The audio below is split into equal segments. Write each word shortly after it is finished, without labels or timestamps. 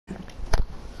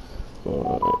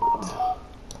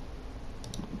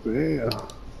Yeah.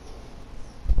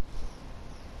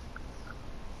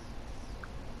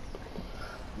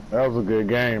 That was a good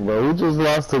game, bro. We just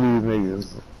lost to these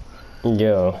niggas.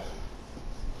 Yeah.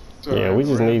 Yeah, we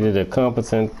just needed a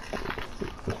competent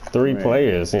 3 Man.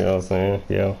 players, you know what I'm saying?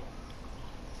 Yeah.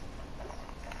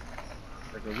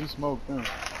 Because we smoked them.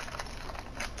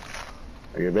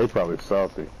 Yeah, they probably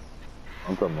salty.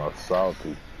 I'm talking about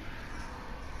salty.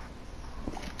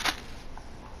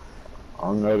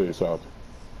 I know they salty.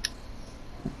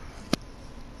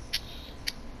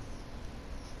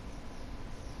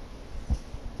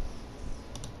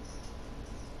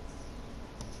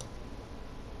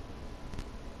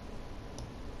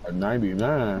 A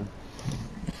 99.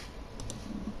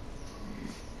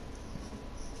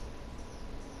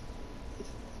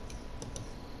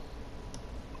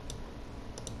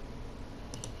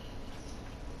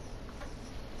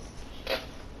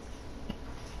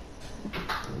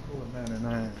 Who a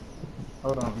 99?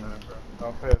 Hold on a minute, bro.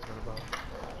 I'll pass it about.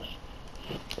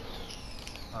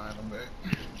 Alright, I'm back.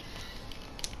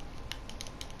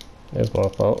 That's my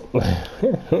fault.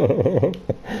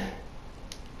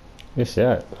 Good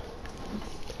shot.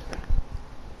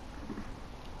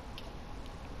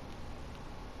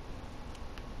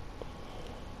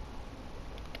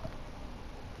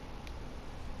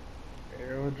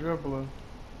 Arrow dribbler.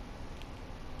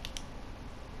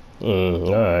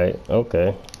 Alright,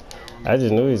 okay. I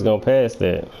just knew he was gonna pass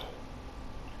that.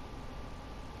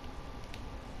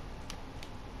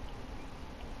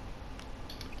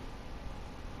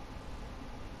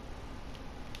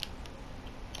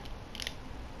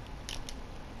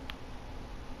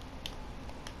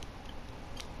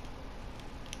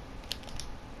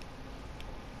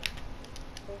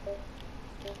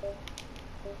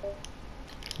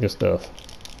 Good stuff.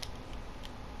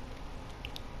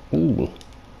 Ooh.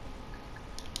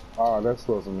 Oh, that's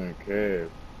supposed to be a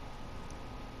cab.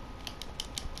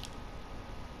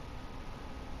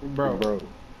 Bro.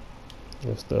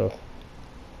 Good stuff.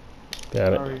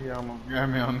 Got it. Oh, he almost got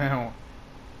me on that one.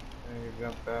 And he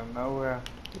jumped out of nowhere.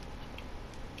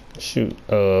 Shoot.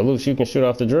 Luke, you can shoot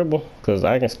off the dribble? Because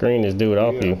I can screen this dude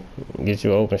off you. Get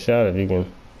you an open shot if you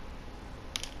can.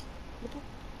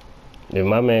 If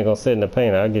my man gonna sit in the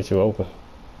paint, I'll get you open.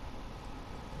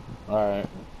 Alright.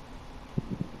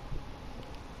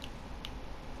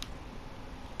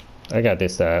 I got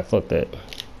this side. Fuck that.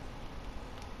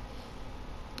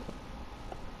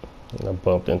 I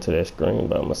bumped into that screen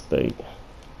by mistake.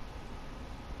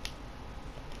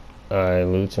 Alright,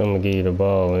 Luch, I'm gonna give you the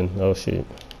ball and oh shit.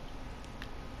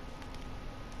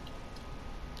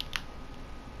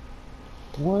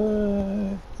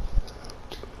 What?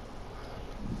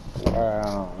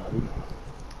 Wow.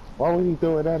 Why would he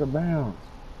throw it out of bounds?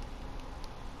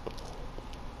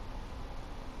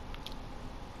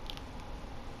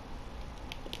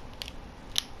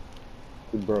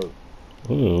 He broke.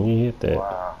 You hit that.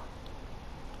 Wow.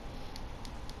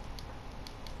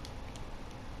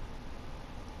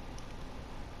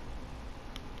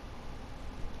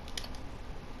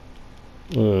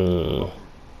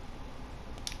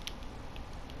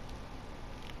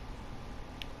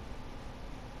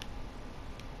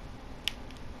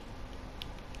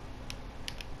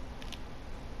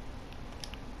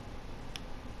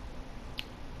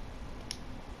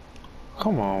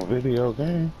 Come on, video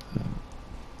game.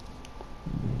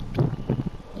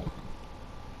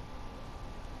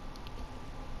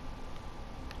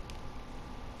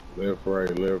 Left, right.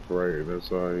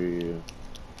 That's all he is.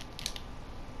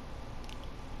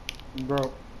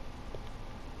 Bro.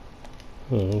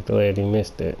 I'm glad he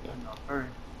missed that.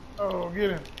 Oh,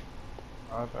 get him.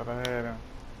 I thought I had him.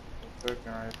 Second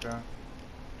right there.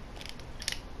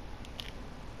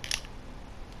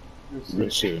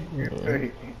 Good shit.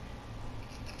 Hey.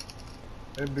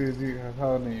 That dude you was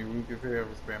holding you weak as hell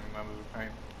for standing under the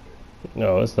paint.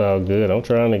 No, it's all good. I'm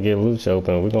trying to get Luch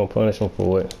open. We're gonna punish him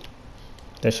for it.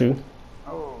 That's you?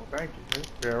 Oh, thank you. It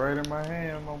fell right in my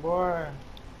hand, my boy.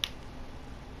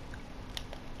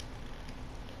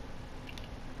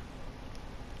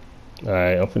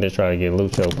 Alright, I'm finna try to get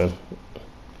Luch open.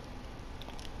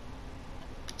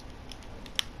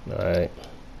 Alright.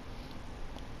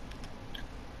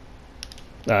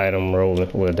 Alright, I'm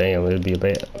rolling. Well, damn, it'd be a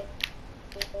bad.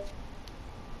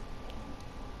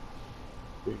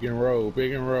 Pick and roll,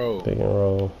 pick and roll. Pick and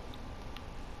roll.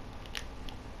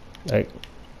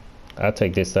 I'll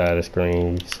take this side of the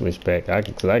screen. You switch back.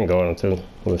 Cause I can go on too.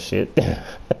 Well, shit.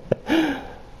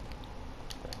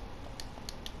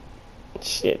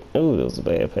 Shit. Ooh, that was a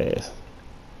bad pass.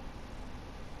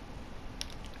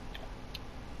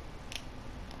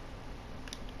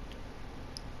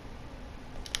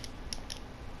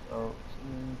 Oh,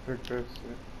 she took that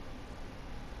shit.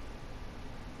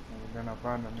 And then I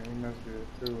found him. He missed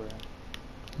it too.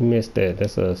 He missed that.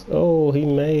 That's us. Oh, he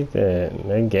made that.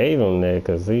 They gave him that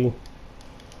because he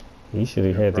should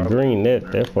have had the green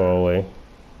net that far away.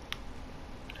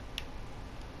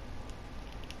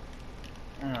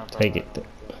 Yeah, Take it.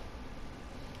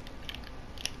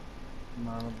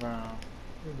 Not a bound.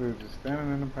 This dude just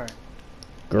standing in the paint.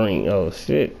 Green. Oh,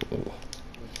 shit.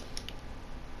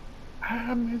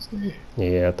 I missed it.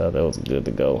 Yeah, I thought that was good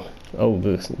to go. Oh,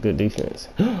 good defense.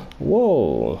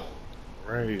 Whoa.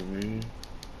 Right, man.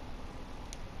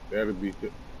 That'll be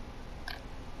good.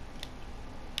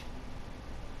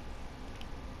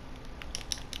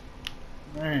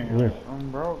 Man, Yeah. I'm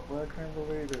broke, but I can't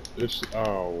believe it. This,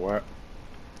 oh, what?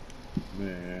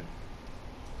 Man.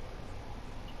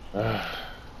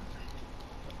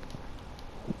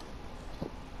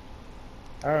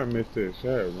 I missed that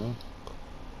shot, man.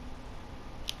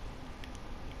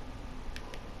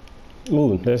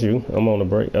 Ooh, that's you. I'm on the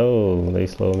break. Oh, they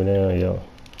slowed me down, y'all.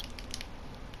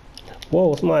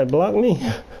 Whoa, somebody blocked me.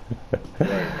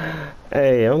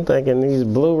 Hey, I'm thinking these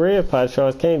blue-red pie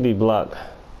charts can't be blocked.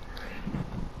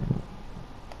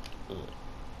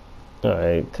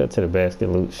 Alright, cut to the basket,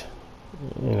 Luch.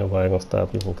 Ain't nobody gonna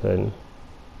stop you from cutting.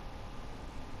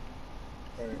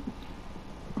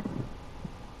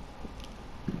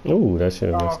 Ooh, that should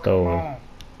have been stolen.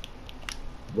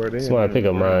 Somebody pick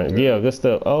up mine. Yeah, good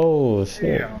stuff. Oh,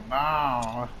 shit. Hell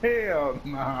no. Hell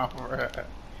no, bruh.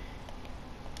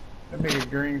 That nigga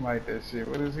green like that shit.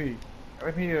 What is he?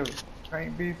 What he a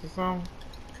paint beats or something?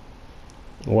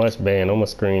 Watch Band. I'm gonna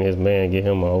screen his man, get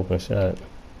him an open shot.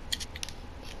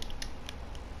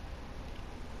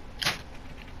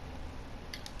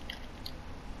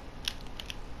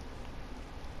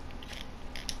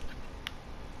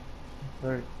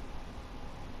 Right.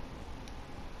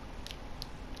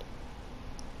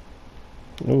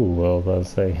 Ooh, I was about to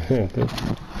say,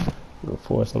 go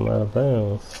force him out of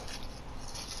bounds.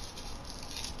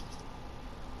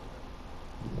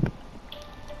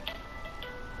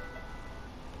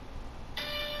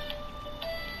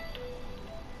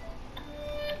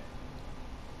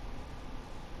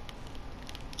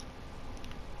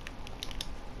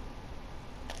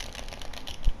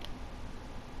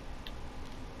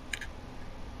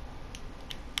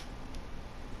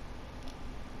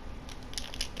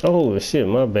 Oh shit,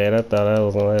 my bad. I thought I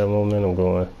was gonna have momentum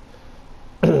going.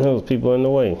 There was people in the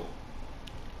way.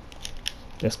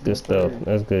 That's good stuff.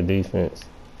 That's good defense.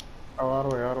 Oh, all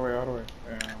the way, all the way, all the way.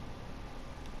 Damn.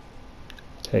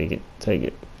 Take it, take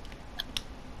it.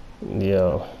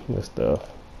 Yeah, good stuff.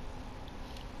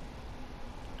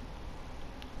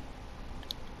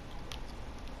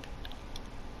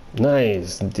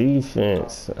 Nice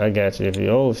defense. I got you. If you,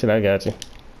 oh shit, I got you.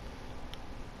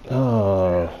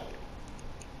 Oh.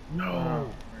 No.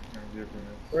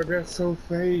 Bro, that's so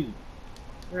fake.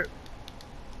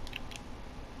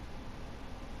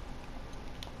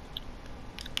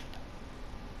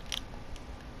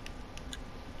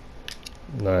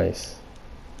 Nice.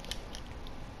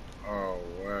 Oh,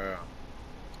 wow.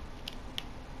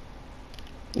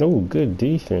 Oh, good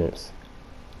defense.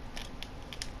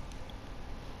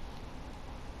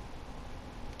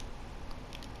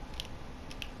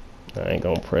 I ain't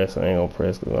gonna press. I ain't gonna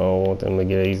press because I don't want them to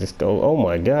get an easy score. Oh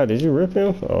my god, did you rip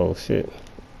him? Oh shit.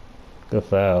 Good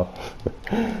foul.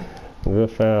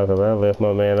 Good foul because I left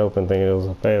my man open thinking it was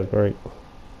a fast break.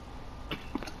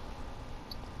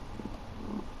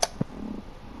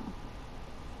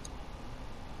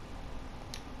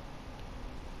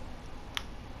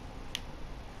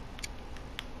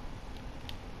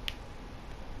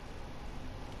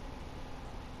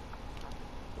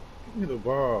 Give me the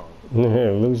ball.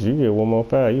 Lucy, you get one more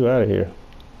foul, you out of here.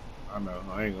 I know.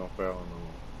 I ain't gonna foul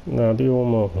no No, do one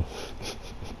more.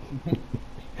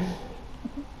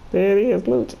 There it is,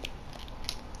 Lucy.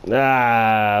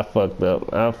 Ah, I fucked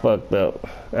up. I fucked up.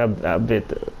 I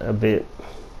bit.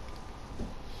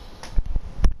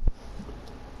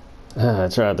 I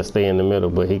tried to stay in the middle,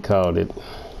 but he called it.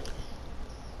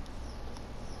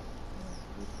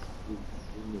 We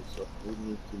missed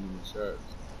too many shots.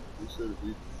 We should have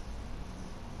beat.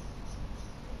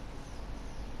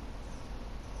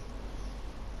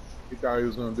 He thought he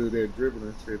was gonna do that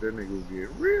dribbling shit. That nigga was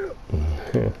getting real.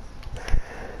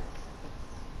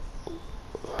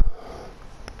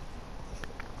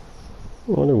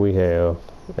 What do we have?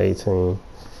 18.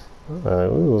 We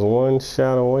was one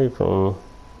shot away from.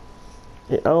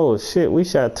 Oh shit, we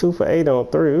shot 2 for 8 on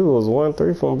 3. We was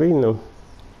 1-3 from beating them.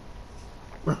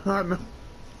 I know.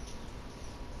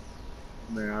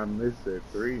 Man, I missed that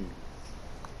 3.